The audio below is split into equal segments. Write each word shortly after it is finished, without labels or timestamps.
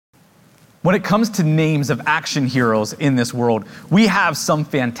When it comes to names of action heroes in this world, we have some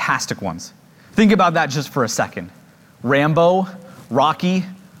fantastic ones. Think about that just for a second. Rambo, Rocky,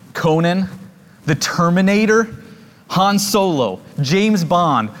 Conan, the Terminator, Han Solo, James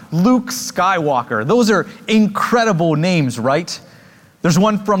Bond, Luke Skywalker. Those are incredible names, right? There's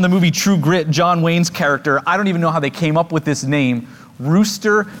one from the movie True Grit, John Wayne's character. I don't even know how they came up with this name,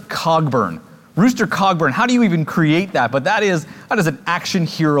 Rooster Cogburn. Rooster Cogburn, how do you even create that? But that is an action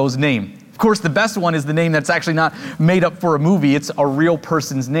hero's name. Of course, the best one is the name that's actually not made up for a movie. It's a real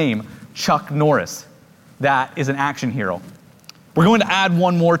person's name, Chuck Norris. That is an action hero. We're going to add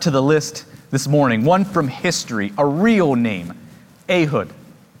one more to the list this morning, one from history, a real name, Ehud.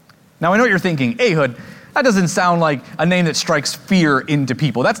 Now, I know what you're thinking, Ehud, that doesn't sound like a name that strikes fear into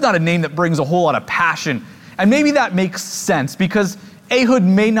people. That's not a name that brings a whole lot of passion. And maybe that makes sense because Ehud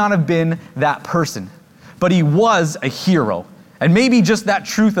may not have been that person, but he was a hero. And maybe just that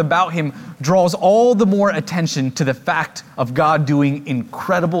truth about him draws all the more attention to the fact of God doing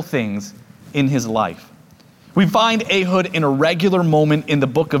incredible things in his life. We find Ehud in a regular moment in the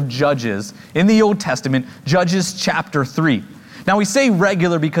book of Judges, in the Old Testament, Judges chapter 3. Now we say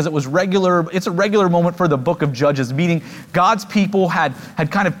regular because it's a regular moment for the book of Judges, meaning God's people had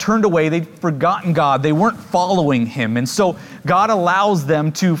kind of turned away, they'd forgotten God, they weren't following him, and so God allows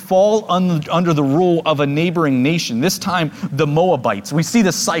them to fall under the rule of a neighboring nation, this time the Moabites. We see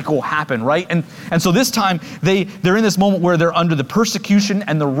this cycle happen, right? And so this time they're in this moment where they're under the persecution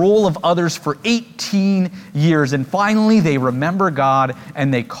and the rule of others for 18 years, and finally they remember God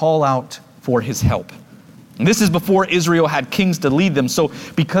and they call out for his help. And this is before Israel had kings to lead them. So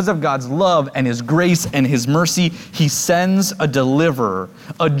because of God's love and his grace and his mercy, he sends a deliverer,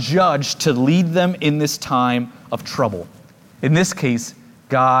 a judge to lead them in this time of trouble. In this case,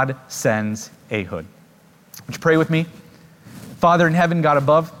 God sends Ehud. Would you pray with me? Father in heaven, God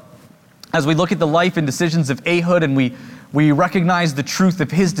above, as we look at the life and decisions of Ehud and we recognize the truth of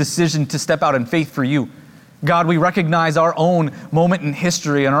his decision to step out in faith for you, God, we recognize our own moment in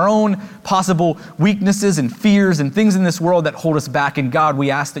history and our own possible weaknesses and fears and things in this world that hold us back. And God,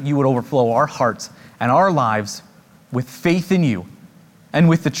 we ask that you would overflow our hearts and our lives with faith in you and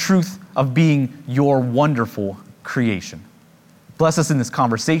with the truth of being your wonderful creation. Bless us in this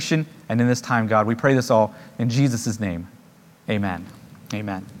conversation and in this time, God. We pray this all in Jesus' name. Amen.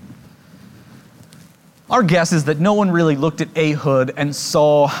 Amen. Our guess is that no one really looked at Ehud and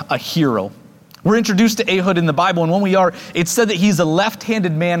saw a hero. We're introduced to Ehud in the Bible, and when we are, it's said that he's a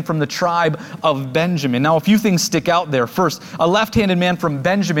left-handed man from the tribe of Benjamin. Now, a few things stick out there. First, a left-handed man from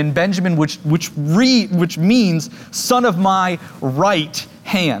Benjamin, which means son of my right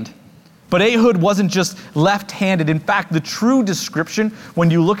hand. But Ehud wasn't just left-handed. In fact, the true description,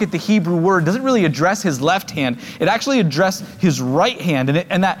 when you look at the Hebrew word, doesn't really address his left hand. It actually addressed his right hand.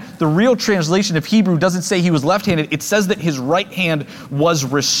 And that the real translation of Hebrew doesn't say he was left-handed. It says that his right hand was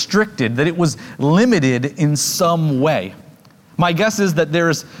restricted, that it was limited in some way. My guess is that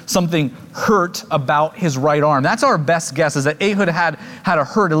there's something hurt about his right arm. That's our best guess, is that Ehud had a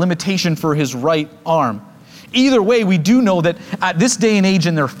hurt, a limitation for his right arm. Either way, we do know that at this day and age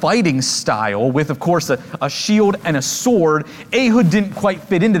in their fighting style, with, of course, a shield and a sword, Ehud didn't quite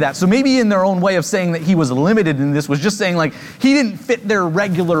fit into that. So maybe in their own way of saying that he was limited in this was just saying, like, he didn't fit their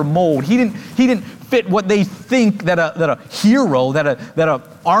regular mold. He didn't fit what they think that a hero, that a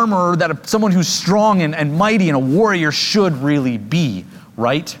armorer, someone who's strong and mighty and a warrior should really be,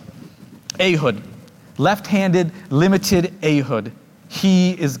 right? Ehud, left-handed, limited Ehud.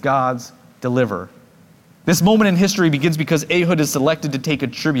 He is God's deliverer. This moment in history begins because Ehud is selected to take a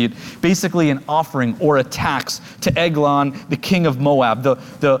tribute, basically an offering or a tax to Eglon, the king of Moab,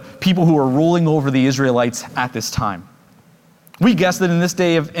 the people who are ruling over the Israelites at this time. We guess that in this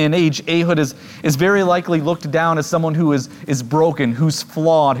day and age, Ehud is very likely looked down as someone who is broken, who's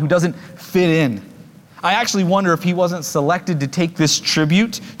flawed, who doesn't fit in. I actually wonder if he wasn't selected to take this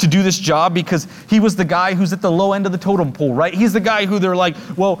tribute, to do this job, because he was the guy who's at the low end of the totem pole, right? He's the guy who they're like,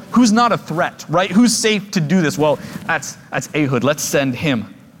 well, who's not a threat, right? Who's safe to do this? Well, that's Ehud. Let's send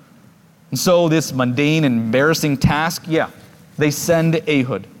him. And so this mundane and embarrassing task, they send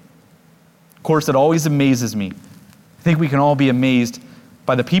Ehud. Of course, it always amazes me. I think we can all be amazed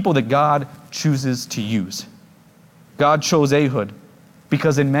by the people that God chooses to use. God chose Ehud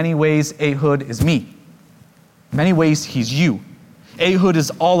because in many ways, Ehud is me. In many ways, he's you. Ehud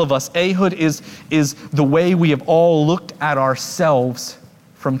is all of us. Ehud is the way we have all looked at ourselves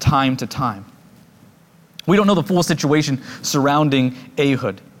from time to time. We don't know the full situation surrounding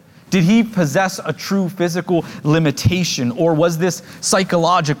Ehud. Did he possess a true physical limitation, or was this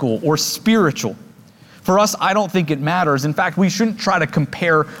psychological or spiritual? For us, I don't think it matters. In fact, we shouldn't try to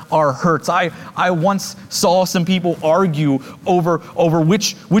compare our hurts. I once saw some people argue over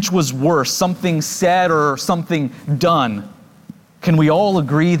which was worse, something said or something done. Can we all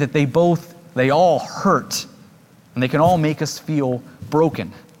agree that they all hurt, and they can all make us feel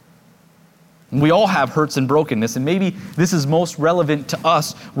broken? And we all have hurts and brokenness, and maybe this is most relevant to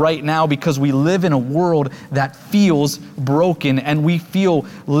us right now because we live in a world that feels broken, and we feel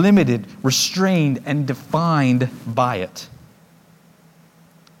limited, restrained, and defined by it.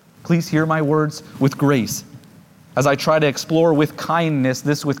 Please hear my words with grace as I try to explore with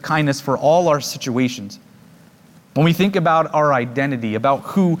kindness for all our situations. When we think about our identity, about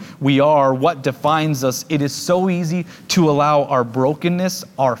who we are, what defines us, it is so easy to allow our brokenness,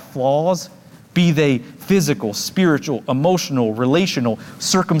 our flaws, be they physical, spiritual, emotional, relational,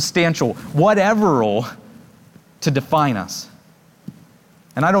 circumstantial, whatever, to define us.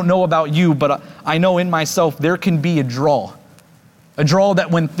 And I don't know about you, but I know in myself there can be a draw. A draw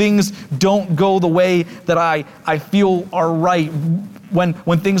that when things don't go the way that I feel are right, when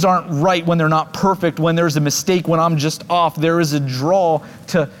things aren't right, when they're not perfect, when there's a mistake, when I'm just off, there is a draw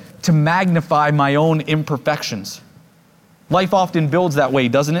to magnify my own imperfections. Life often builds that way,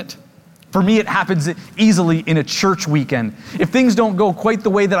 doesn't it? For me, it happens easily in a church weekend. If things don't go quite the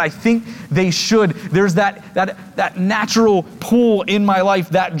way that I think they should, there's that natural pull in my life,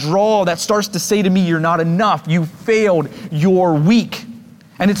 that draw that starts to say to me, you're not enough, you failed, you're weak.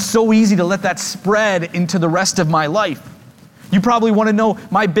 And it's so easy to let that spread into the rest of my life. You probably want to know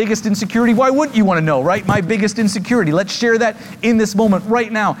my biggest insecurity. Why wouldn't you want to know, right? My biggest insecurity. Let's share that in this moment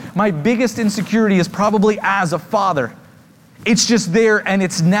right now. My biggest insecurity is probably as a father. It's just there and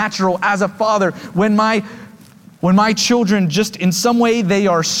it's natural as a father. When my children just in some way they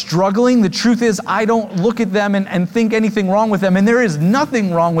are struggling, the truth is I don't look at them and think anything wrong with them. And there is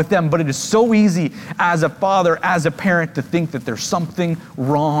nothing wrong with them, but it is so easy as a father, as a parent to think that there's something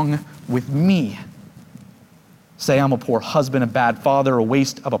wrong with me. Say I'm a poor husband, a bad father, a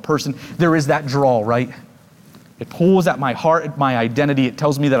waste of a person. There is that draw, right? It pulls at my heart, at my identity. It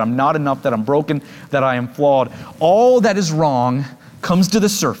tells me that I'm not enough, that I'm broken, that I am flawed. All that is wrong comes to the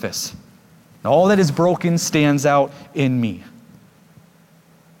surface. And all that is broken stands out in me.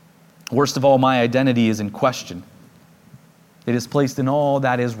 Worst of all, my identity is in question. It is placed in all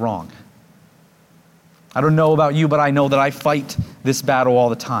that is wrong. I don't know about you, but I know that I fight this battle all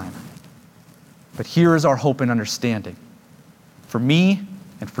the time. But here is our hope and understanding. For me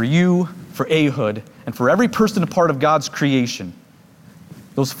and for you, for Ehud, and for every person a part of God's creation,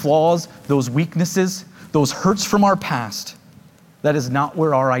 those flaws, those weaknesses, those hurts from our past, that is not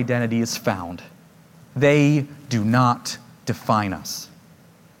where our identity is found. They do not define us.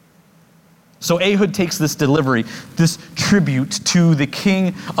 So Ehud takes this delivery, this tribute to the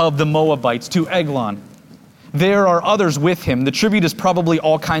king of the Moabites, to Eglon. There are others with him. The tribute is probably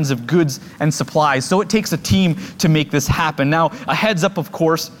all kinds of goods and supplies. So it takes a team to make this happen. Now, a heads up, of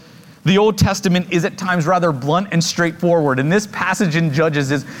course, the Old Testament is at times rather blunt and straightforward. And this passage in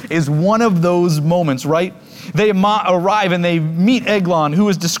Judges is one of those moments, right? They arrive and they meet Eglon, who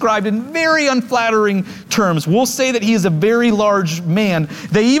is described in very unflattering terms. We'll say that he is a very large man.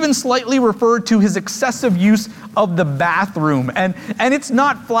 They even slightly refer to his excessive use of the bathroom. And it's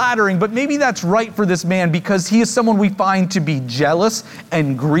not flattering, but maybe that's right for this man because he is someone we find to be jealous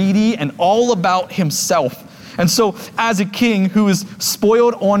and greedy and all about himself. And so as a king who is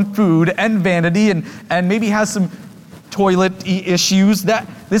spoiled on food and vanity and maybe has some toilet issues, that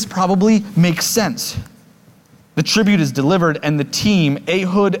this probably makes sense. The tribute is delivered and the team,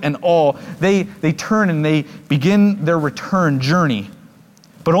 Ehud and all, they turn and they begin their return journey.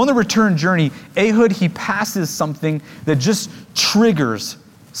 But on the return journey, Ehud, he passes something that just triggers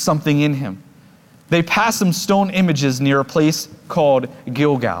something in him. They pass some stone images near a place called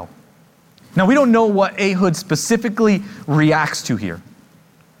Gilgal. Now, we don't know what Ehud specifically reacts to here.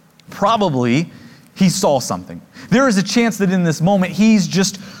 Probably he saw something. There is a chance that in this moment he's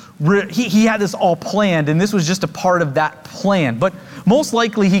just he had this all planned, and this was just a part of that plan. But most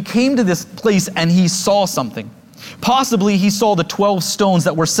likely he came to this place and he saw something. Possibly he saw the 12 stones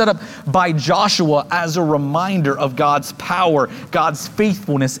that were set up by Joshua as a reminder of God's power, God's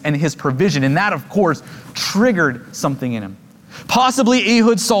faithfulness, and his provision. And that, of course, triggered something in him. Possibly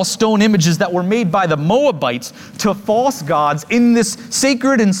Ehud saw stone images that were made by the Moabites to false gods in this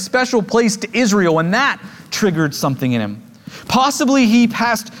sacred and special place to Israel, and that triggered something in him. Possibly he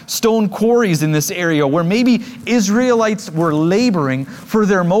passed stone quarries in this area where maybe Israelites were laboring for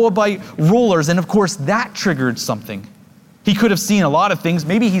their Moabite rulers, and of course that triggered something. He could have seen a lot of things.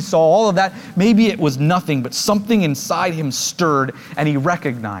 Maybe he saw all of that. Maybe it was nothing, but something inside him stirred and he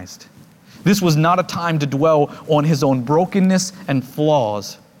recognized This was not a time to dwell on his own brokenness and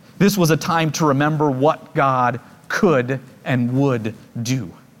flaws. This was a time to remember what God could and would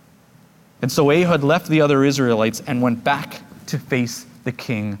do. And so Ehud left the other Israelites and went back to face the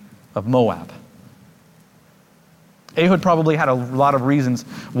king of Moab. Ehud probably had a lot of reasons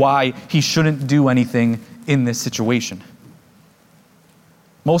why he shouldn't do anything in this situation.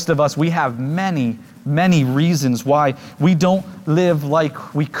 Most of us, we have many, many reasons why we don't live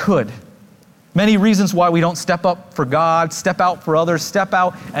like we could. Many reasons why we don't step up for God, step out for others, step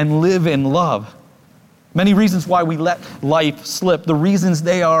out and live in love. Many reasons why we let life slip. The reasons,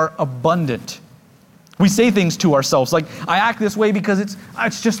 they are abundant. We say things to ourselves like, I act this way because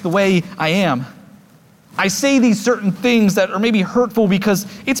it's just the way I am. I say these certain things that are maybe hurtful because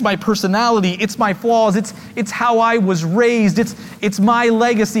it's my personality, it's my flaws, it's how I was raised, it's my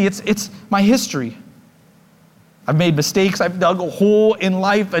legacy, it's my history. I've made mistakes, I've dug a hole in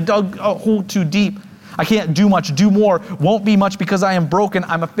life, I dug a hole too deep. I can't do much, do more, won't be much because I am broken,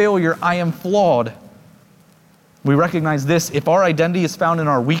 I'm a failure, I am flawed. We recognize this: if our identity is found in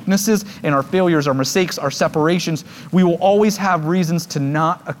our weaknesses, in our failures, our mistakes, our separations, we will always have reasons to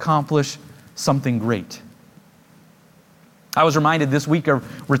not accomplish something great. I was reminded this week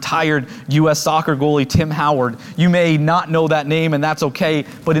of retired U.S. soccer goalie Tim Howard. You may not know that name, and that's okay,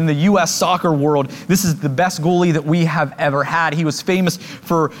 but in the U.S. soccer world, this is the best goalie that we have ever had. He was famous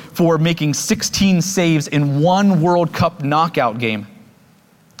for making 16 saves in one World Cup knockout game.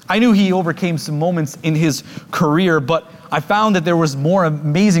 I knew he overcame some moments in his career, but I found that there was more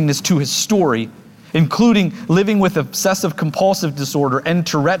amazingness to his story, including living with obsessive compulsive disorder and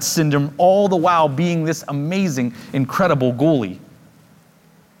Tourette's syndrome, all the while being this amazing, incredible goalie.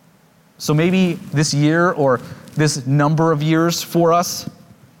 So maybe this year, or this number of years for us,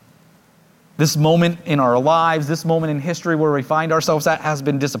 this moment in our lives, this moment in history where we find ourselves at, has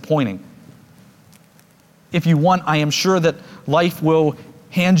been disappointing. If you want, I am sure that life will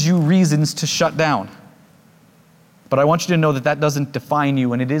hand you reasons to shut down. But I want you to know that that doesn't define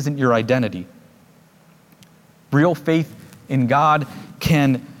you, and it isn't your identity. Real faith in God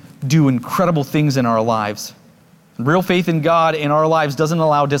can do incredible things in our lives. Real faith in God in our lives doesn't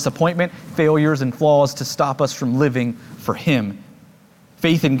allow disappointment, failures, and flaws to stop us from living for Him.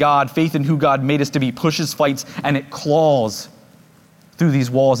 Faith in God, faith in who God made us to be, pushes, fights, and it claws through these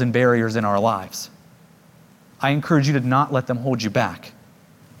walls and barriers in our lives. I encourage you to not let them hold you back.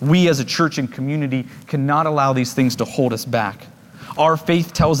 We as a church and community cannot allow these things to hold us back. Our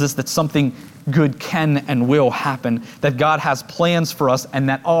faith tells us that something good can and will happen, that God has plans for us, and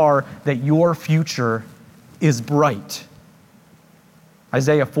that your future is bright.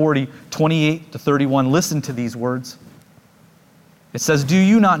 Isaiah 40, 28-31, listen to these words. It says, "Do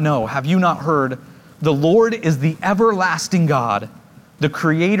you not know, have you not heard, the Lord is the everlasting God, the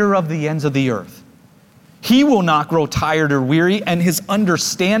creator of the ends of the earth. He will not grow tired or weary, and His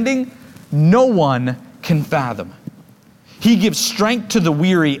understanding no one can fathom. He gives strength to the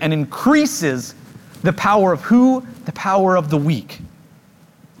weary and increases the power of who? The power of the weak.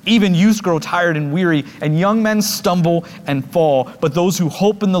 Even youths grow tired and weary, and young men stumble and fall. But those who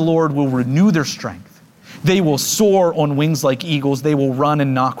hope in the Lord will renew their strength. They will soar on wings like eagles. They will run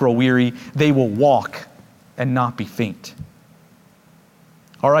and not grow weary. They will walk and not be faint."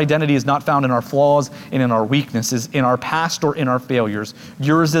 Our identity is not found in our flaws and in our weaknesses, in our past or in our failures.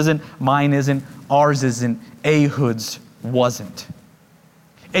 Yours isn't, mine isn't, ours isn't, Ehud's wasn't.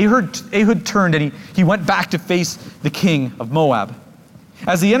 Ehud turned and he went back to face the king of Moab.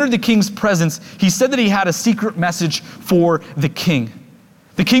 As he entered the king's presence, he said that he had a secret message for the king.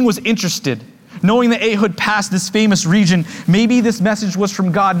 The king was interested. Knowing that Ehud passed this famous region, maybe this message was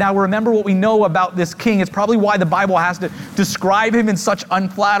from God. Now remember what we know about this king. It's probably why the Bible has to describe him in such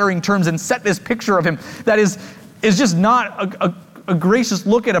unflattering terms and set this picture of him that is just not a gracious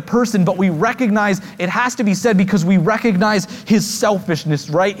look at a person, but we recognize, it has to be said because we recognize his selfishness,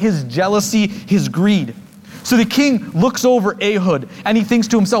 right? His jealousy, his greed. So the king looks over Ehud and he thinks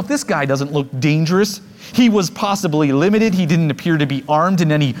to himself, this guy doesn't look dangerous. He was possibly limited. He didn't appear to be armed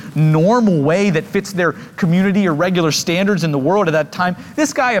in any normal way that fits their community or regular standards in the world at that time.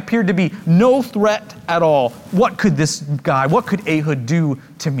 This guy appeared to be no threat at all. What could Ehud do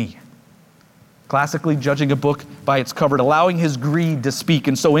to me? Classically judging a book by its cover, allowing his greed to speak.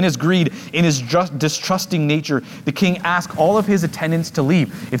 And so in his greed, in his distrusting nature, the king asked all of his attendants to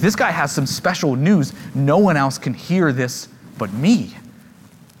leave. If this guy has some special news, no one else can hear this but me.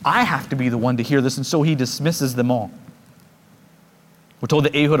 I have to be the one to hear this, and so he dismisses them all. We're told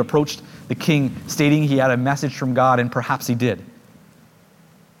that Ehud approached the king, stating he had a message from God, and perhaps he did.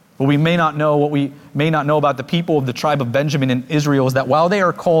 what we may not know about the people of the tribe of Benjamin in Israel is that while they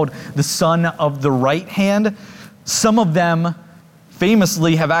are called the son of the right hand, some of them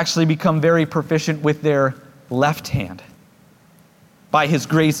famously have actually become very proficient with their left hand. By his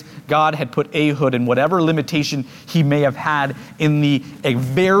grace, God had put Ehud in whatever limitation he may have had in a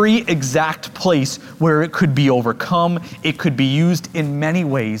very exact place where it could be overcome. It could be used in many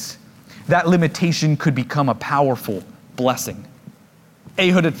ways. That limitation could become a powerful blessing.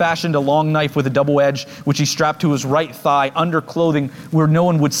 Ehud had fashioned a long knife with a double edge, which he strapped to his right thigh under clothing where no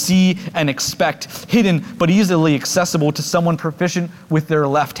one would see and expect, hidden but easily accessible to someone proficient with their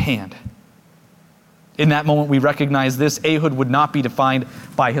left hand. In that moment, we recognize this. Ehud would not be defined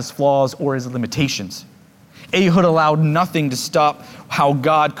by his flaws or his limitations. Ehud allowed nothing to stop how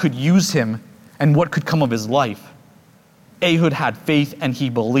God could use him and what could come of his life. Ehud had faith and he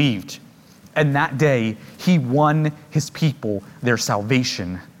believed. And that day, he won his people their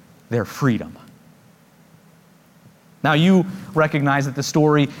salvation, their freedom. Now, you recognize that the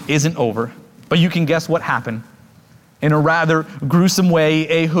story isn't over, but you can guess what happened. In a rather gruesome way,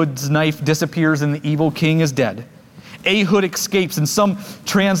 Ehud's knife disappears and the evil king is dead. Ehud escapes, and some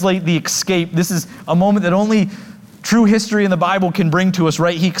translate the escape. This is a moment that only true history in the Bible can bring to us,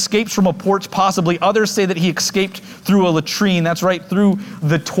 right? He escapes from a porch, possibly. Others say that he escaped through a latrine. That's right, through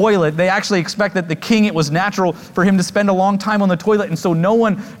the toilet. They actually expect that the king, it was natural for him to spend a long time on the toilet, and so no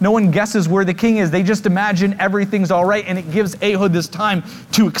one guesses where the king is. They just imagine everything's all right, and it gives Ehud this time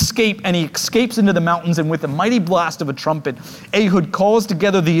to escape, and he escapes into the mountains, and with a mighty blast of a trumpet, Ehud calls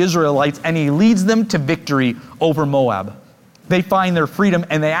together the Israelites, and he leads them to victory over Moab. They find their freedom,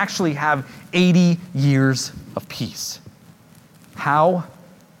 and they actually have 80 years of peace. How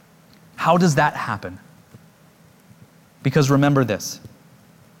does that happen? Because remember this.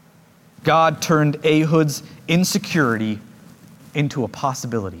 God turned Ehud's insecurity into a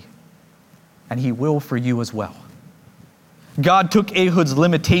possibility, and he will for you as well. God took Ehud's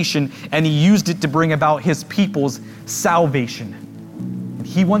limitation and he used it to bring about his people's salvation.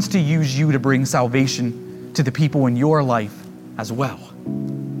 He wants to use you to bring salvation to the people in your life as well.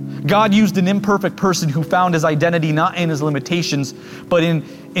 God used an imperfect person who found his identity not in his limitations, but in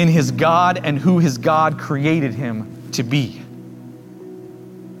his God and who his God created him to be.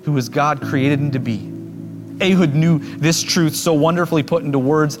 Who his God created him to be. Ehud knew this truth so wonderfully put into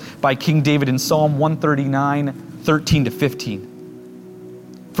words by King David in Psalm 139, 13 to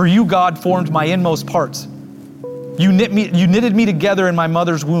 15. For you, God, formed my inmost parts. You knitted me together in my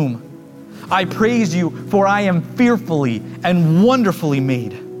mother's womb. I praise you, for I am fearfully and wonderfully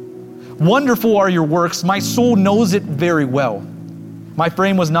made. Wonderful are your works. My soul knows it very well. My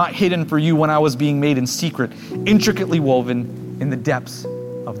frame was not hidden for you when I was being made in secret, intricately woven in the depths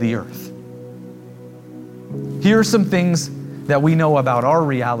of the earth. Here are some things that we know about our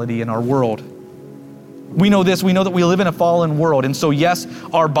reality and our world. We know this. We know that we live in a fallen world. And so yes,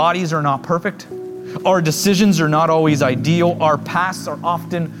 our bodies are not perfect. Our decisions are not always ideal. Our pasts are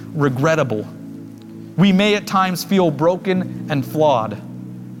often regrettable. We may at times feel broken and flawed.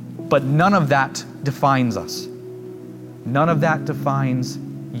 But none of that defines us. None of that defines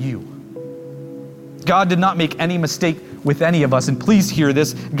you. God did not make any mistake with any of us. And please hear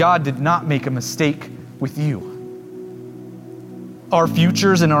this, God did not make a mistake with you. Our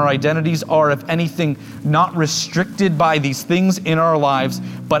futures and our identities are, if anything, not restricted by these things in our lives,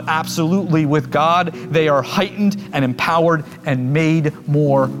 but absolutely with God, they are heightened and empowered and made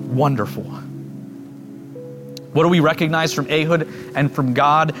more wonderful. What do we recognize from Ehud and from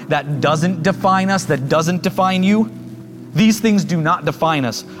God that doesn't define us, that doesn't define you? These things do not define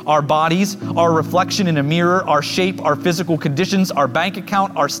us. Our bodies, our reflection in a mirror, our shape, our physical conditions, our bank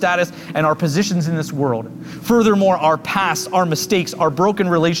account, our status, and our positions in this world. Furthermore, our past, our mistakes, our broken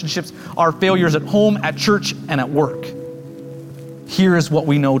relationships, our failures at home, at church, and at work. Here is what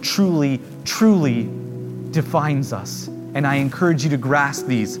we know truly, truly defines us. And I encourage you to grasp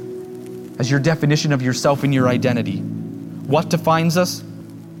these as your definition of yourself and your identity. What defines us?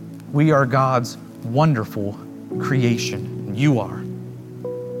 We are God's wonderful creation. You are.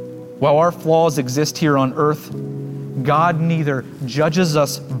 While our flaws exist here on earth, God neither judges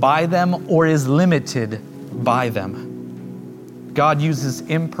us by them or is limited by them. God uses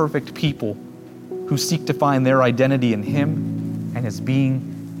imperfect people who seek to find their identity in Him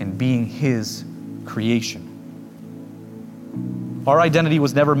and being His creation. Our identity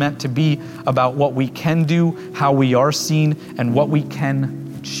was never meant to be about what we can do, how we are seen, and what we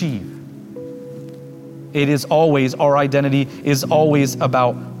can achieve. Our identity is always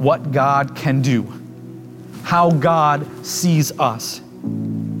about what God can do, how God sees us,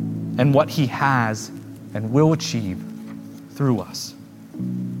 and what He has and will achieve through us.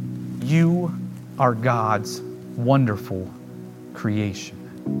 You are God's wonderful creation.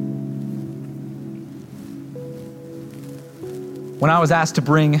 When I was asked to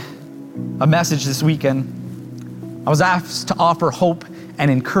bring a message this weekend, I was asked to offer hope and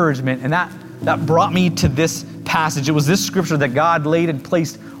encouragement, and that brought me to this passage. It was this scripture that God laid and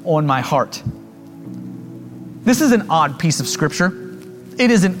placed on my heart. This is an odd piece of scripture. It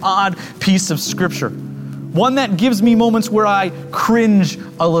is an odd piece of scripture. One that gives me moments where I cringe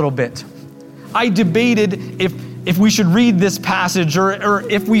a little bit. I debated if we should read this passage or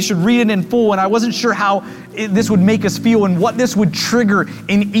if we should read it in full, and I wasn't sure how this would make us feel and what this would trigger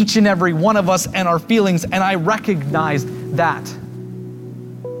in each and every one of us and our feelings, and I recognized that.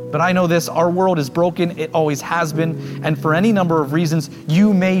 But I know this, our world is broken, it always has been, and for any number of reasons,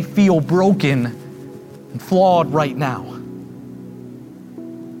 you may feel broken and flawed right now.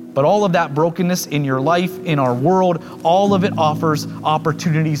 But all of that brokenness in your life, in our world, all of it offers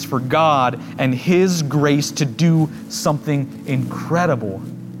opportunities for God and His grace to do something incredible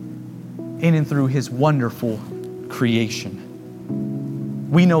in and through His wonderful creation.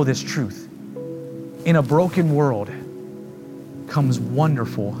 We know this truth. In a broken world comes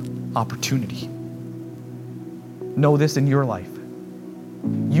wonderful opportunity. Know this in your life.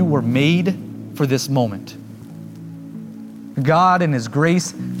 You were made for this moment. God in His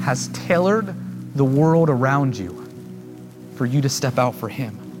grace has tailored the world around you for you to step out for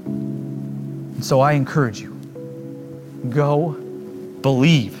Him. And so I encourage you, go,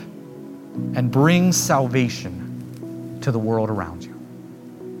 believe, and bring salvation to the world around you.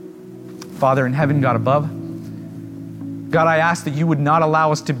 Father in heaven, God above, God, I ask that you would not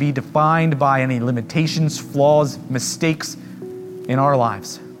allow us to be defined by any limitations, flaws, mistakes in our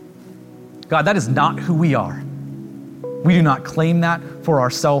lives. God, that is not who we are. We do not claim that for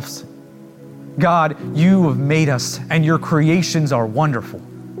ourselves. God, you have made us and your creations are wonderful.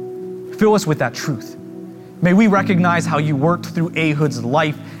 Fill us with that truth. May we recognize how you worked through Ehud's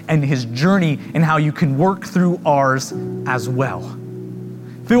life and his journey and how you can work through ours as well.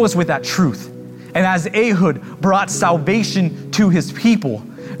 Fill us with that truth. And as Ehud brought salvation to his people,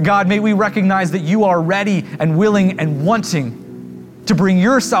 God, may we recognize that you are ready and willing and wanting to bring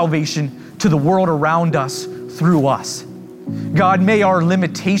your salvation to the world around us through us. God, may our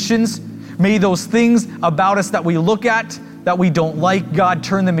limitations, may those things about us that we look at that we don't like, God,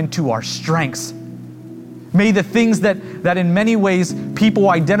 turn them into our strengths. May the things that in many ways people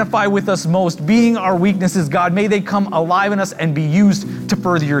identify with us most, being our weaknesses, God, may they come alive in us and be used to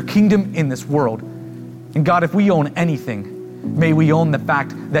further your kingdom in this world. And God, if we own anything, may we own the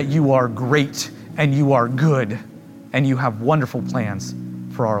fact that you are great and you are good and you have wonderful plans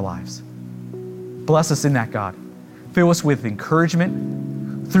for our lives. Bless us in that, God. Fill us with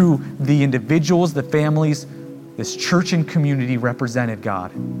encouragement through the individuals, the families, this church and community represented,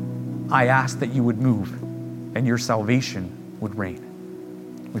 God. I ask that you would move and your salvation would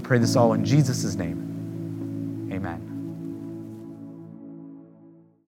reign. We pray this all in Jesus' name. Amen.